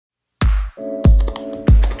Our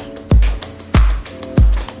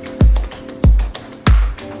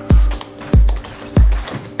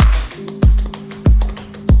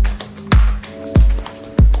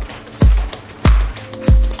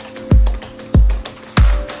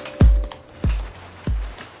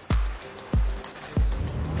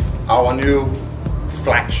new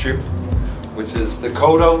flagship, which is the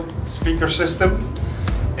Kodo speaker system.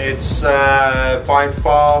 It's by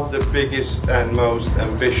far the biggest and most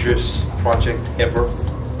ambitious project ever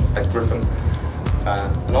at Gryphon,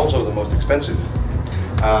 and also the most expensive.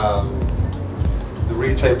 The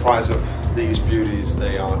retail price of these beauties,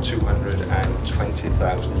 they are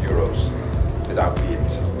 220,000 euros without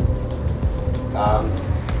VAT.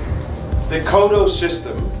 The Kodo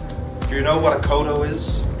system, do you know what a Kodo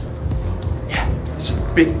is? It's a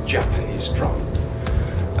big Japanese drum.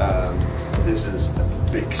 This is a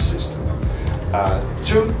big system.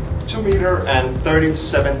 2 meter and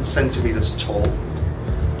 37 centimeters tall.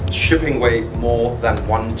 Shipping weight more than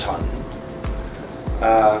 1 ton.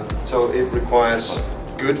 So it requires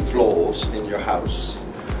good floors in your house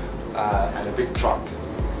and a big truck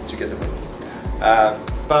to get them in.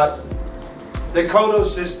 But the Kodo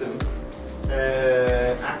system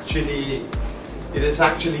it is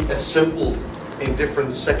actually assembled in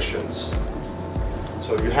different sections.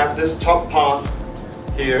 So you have this top part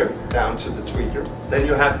here down to the tweeter, then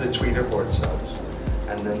you have the tweeter for itself,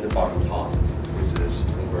 and then the bottom part, which is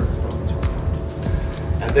inverted from the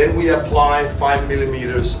tweeter. And then we apply 5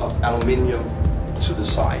 millimeters of aluminium to the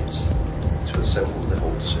sides to assemble the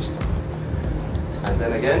whole system. And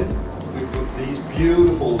then again, we put these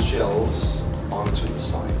beautiful shells onto the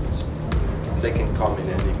sides. They can come in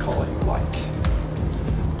any color you like.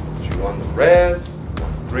 You want the red, you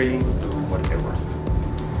want green, blue, whatever.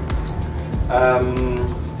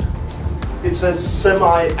 It's a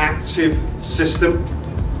semi-active system,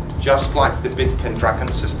 just like the big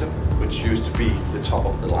Pendragon system, which used to be the top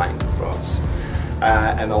of the line for us.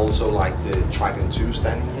 And also like the Trident 2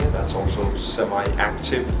 standing here, that's also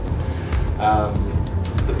semi-active.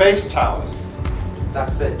 The bass towers,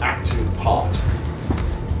 that's the active part.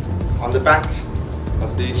 On the back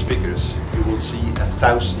of these speakers, you will see a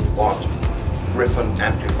 1000-watt Gryphon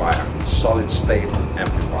amplifier, solid state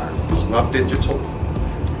amplifier. It's not digital,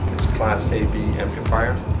 it's class AB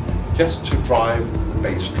amplifier, just to drive the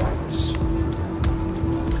bass drivers.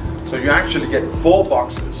 So you actually get 4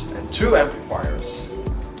 boxes and 2 amplifiers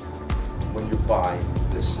when you buy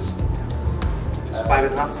this system. It's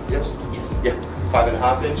 5.5, yes? Yes. Yeah,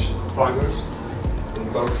 5.5 inch drivers in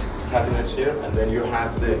both cabinets here, and then you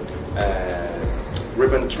have the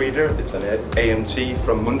ribbon tweeter. It's an AMT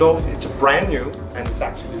from Mundorf. It's a brand new, and it's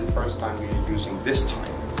actually the first time we are using this type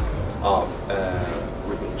of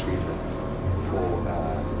ribbon tweeter for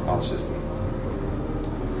our system.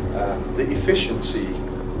 The efficiency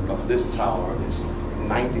of this tower is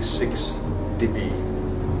 96 dB,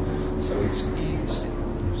 so it's easy,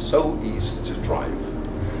 so easy to drive.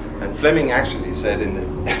 And Fleming actually said in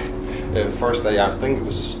the first day, I think it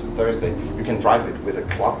was Thursday, you can drive it with a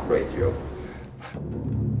clock radio.